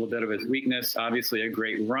is a little bit of his weakness. Obviously a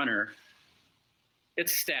great runner.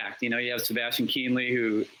 It's stacked. You have Sebastian Kienle,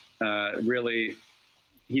 who really,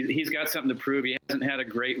 he's got something to prove. He hasn't had a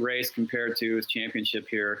great race compared to his championship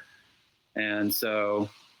here. And so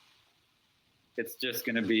it's just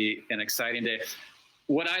going to be an exciting day.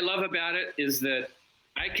 What I love about it is that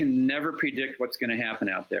I can never predict what's going to happen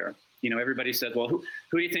out there. Everybody says, well, who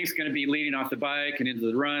do you think is going to be leading off the bike and into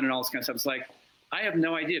the run and all this kind of stuff? It's like, I have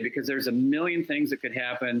no idea, because there's a million things that could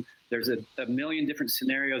happen. There's a million different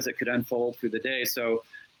scenarios that could unfold through the day. So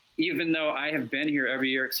even though I have been here every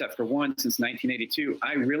year except for one since 1982,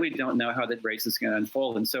 I really don't know how the race is going to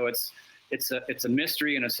unfold. And so it's a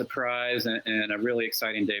mystery and a surprise and a really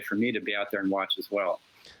exciting day for me to be out there and watch as well.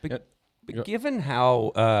 But given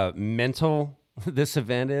how mental this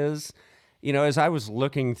event is, as I was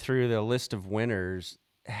looking through the list of winners,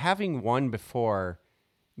 having won before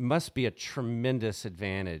must be a tremendous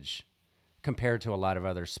advantage compared to a lot of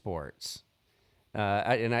other sports.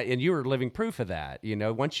 And you were living proof of that.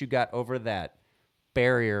 Once you got over that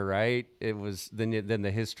barrier, right? It was then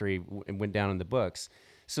the history went down in the books.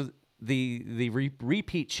 So the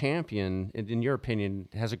repeat champion, in your opinion,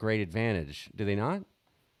 has a great advantage. Do they not?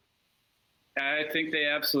 I think they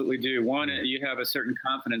absolutely do. One, you have a certain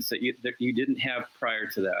confidence that you didn't have prior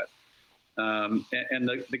to that. And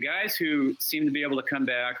the guys who seem to be able to come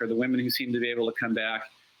back, or the women who seem to be able to come back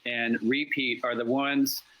and repeat, are the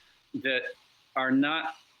ones that are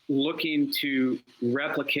not looking to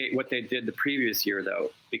replicate what they did the previous year,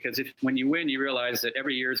 though, because when you win, you realize that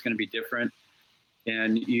every year is going to be different.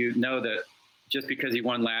 And you know that just because you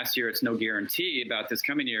won last year, it's no guarantee about this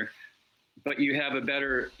coming year. But you have a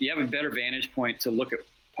better vantage point to look at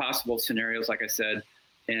possible scenarios, like I said,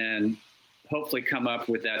 and hopefully come up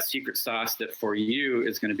with that secret sauce that for you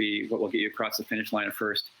is going to be what will get you across the finish line at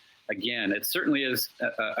first. Again, it certainly is.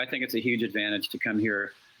 I think it's a huge advantage to come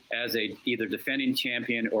here as a either defending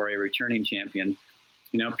champion or a returning champion.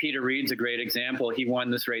 You know, Peter Reed's a great example. He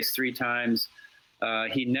won this race 3 times.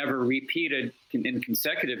 He never repeated in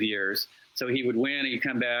consecutive years. So he would win, he'd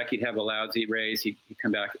come back, he'd have a lousy race, he'd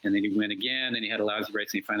come back, and then he'd win again, and he had a lousy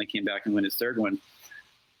race, and he finally came back and win his 3rd one.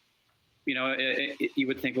 You know, you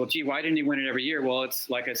would think, well, gee, why didn't he win it every year? Well, it's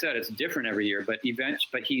like I said, it's different every year. But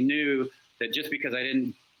he knew that just because I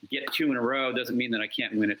didn't get 2 in a row doesn't mean that I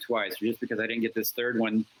can't win it twice. Or just because I didn't get this 3rd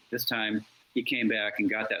one this time, he came back and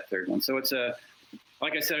got that 3rd one. So it's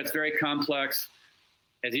like I said, it's very complex.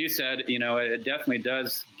 As you said, you know, it definitely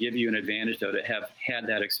does give you an advantage, though, to have had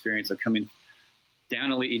that experience of coming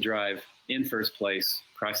down a Leahy Drive in first place,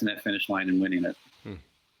 crossing that finish line and winning it.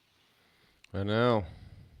 I know.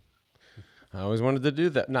 I always wanted to do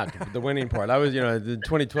that. Not the winning part. I was, you know, the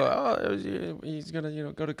 2012, he's going to, you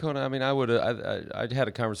know, go to Kona. I mean, I had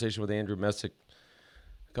a conversation with Andrew Messick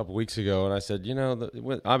a couple weeks ago, and I said, you know,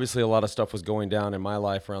 obviously a lot of stuff was going down in my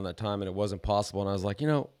life around that time, and it wasn't possible. And I was like, you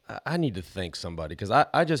know, I need to thank somebody, because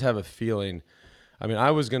I just have a feeling. I mean,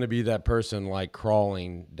 I was going to be that person like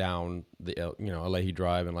crawling down the, you know, Leahy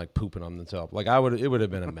Drive and like pooping on themselves. Like it would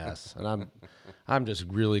have been a mess. And I'm just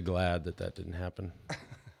really glad that didn't happen.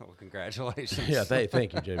 Well, congratulations. Yeah,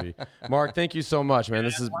 thank you, JB. Mark, thank you so much, man.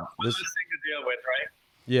 This is one thing to deal with, right?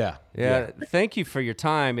 Yeah. Thank you for your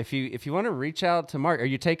time. If you want to reach out to Mark, are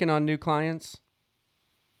you taking on new clients?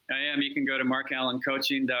 I am. You can go to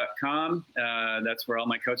markallencoaching.com. That's where all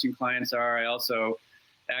my coaching clients are. I also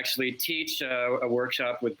actually teach a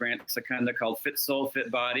workshop with Brant Secunda called Fit Soul, Fit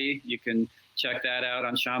Body. You can check that out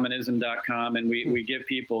on shamanism.com. And we give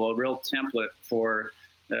people a real template for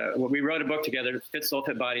we wrote a book together, Fit Soul,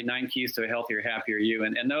 Fit Body, 9 Keys to a Healthier, Happier You.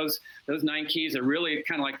 And those 9 keys are really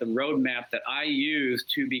kind of like the roadmap that I use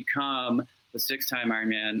to become the 6-time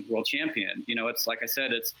Ironman world champion. You know, it's like I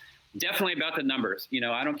said, it's definitely about the numbers. You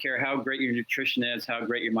know, I don't care how great your nutrition is, how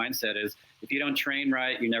great your mindset is. If you don't train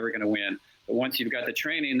right, you're never going to win. But once you've got the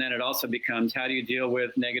training, then it also becomes, how do you deal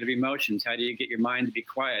with negative emotions? How do you get your mind to be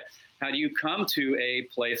quiet? How do you come to a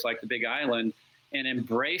place like the Big Island and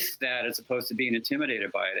embrace that as opposed to being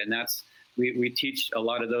intimidated by it? And that's, we teach a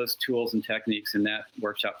lot of those tools and techniques in that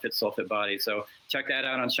workshop, Fit Soul, Fit Body. So check that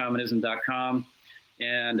out on shamanism.com.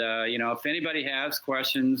 And, you know, if anybody has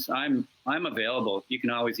questions, I'm available. You can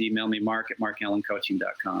always email me,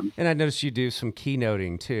 mark@markallencoaching.com. And I noticed you do some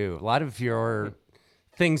keynoting too. A lot of your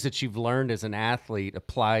things that you've learned as an athlete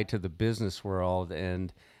apply to the business world.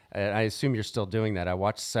 And I assume you're still doing that. I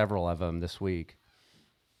watched several of them this week.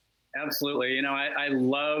 Absolutely. You know, I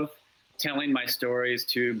love telling my stories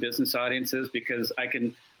to business audiences, because I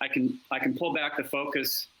can pull back the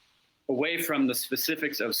focus away from the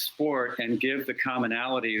specifics of sport and give the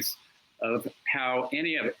commonalities of how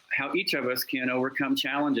each of us can overcome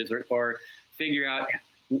challenges or figure out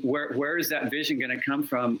where is that vision going to come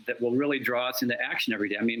from that will really draw us into action every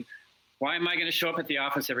day. I mean, why am I going to show up at the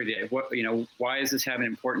office every day? Why is this having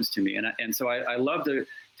importance to me? And so I love to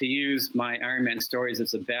use my Ironman stories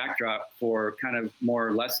as a backdrop for kind of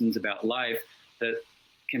more lessons about life that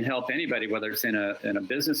can help anybody, whether it's in a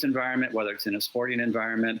business environment, whether it's in a sporting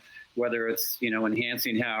environment, whether it's, you know,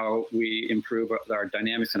 enhancing how we improve our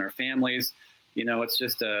dynamics in our families. You know, it's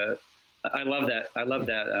just I love that. I love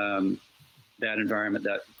that that environment,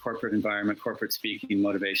 that corporate environment, corporate speaking,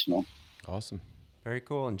 motivational. Awesome. Very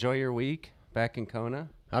cool. Enjoy your week back in Kona.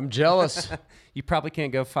 I'm jealous. You probably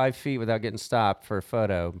can't go 5 feet without getting stopped for a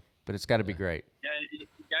photo, but it's got to be great. Yeah,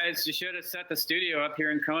 guys, you should have set the studio up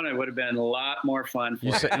here in Kona. It would have been a lot more fun.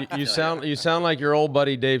 You sound like your old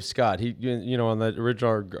buddy Dave Scott. He, you know, on the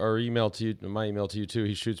original our email to you, my email to you too.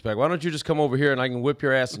 He shoots back, why don't you just come over here and I can whip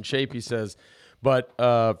your ass in shape? He says. But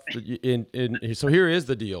so here is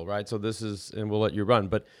the deal, right? So this is, and we'll let you run.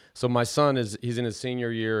 But so my son he's in his senior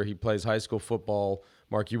year. He plays high school football.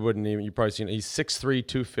 Mark, you probably seen it. He's 6'3",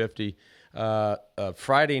 250.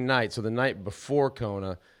 Friday night, so the night before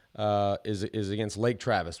Kona, is against Lake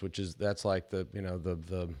Travis, that's like that's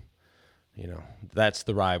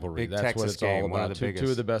the rivalry. Big That's Texas what it's game, all one of about. the biggest. Two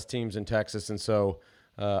of the best teams in Texas, and so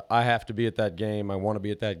I have to be at that game. I want to be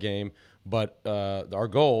at that game. But our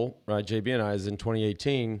goal, right, JB and I, is in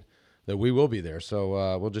 2018 that we will be there.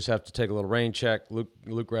 So we'll just have to take a little rain check.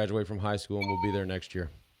 Luke graduated from high school, and we'll be there next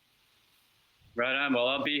year. Right on. Well,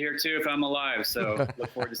 I'll be here too if I'm alive. So look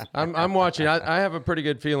forward to. I'm watching. I have a pretty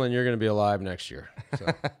good feeling you're going to be alive next year. So.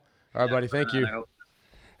 All right, buddy. Thank you.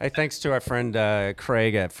 Hey, thanks to our friend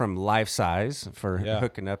Craig from Life Size for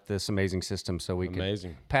hooking up this amazing system so we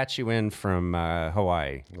can patch you in from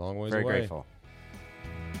Hawaii. Long ways Very away. grateful.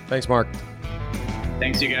 Thanks, Mark.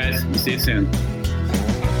 Thanks, you guys. See you soon.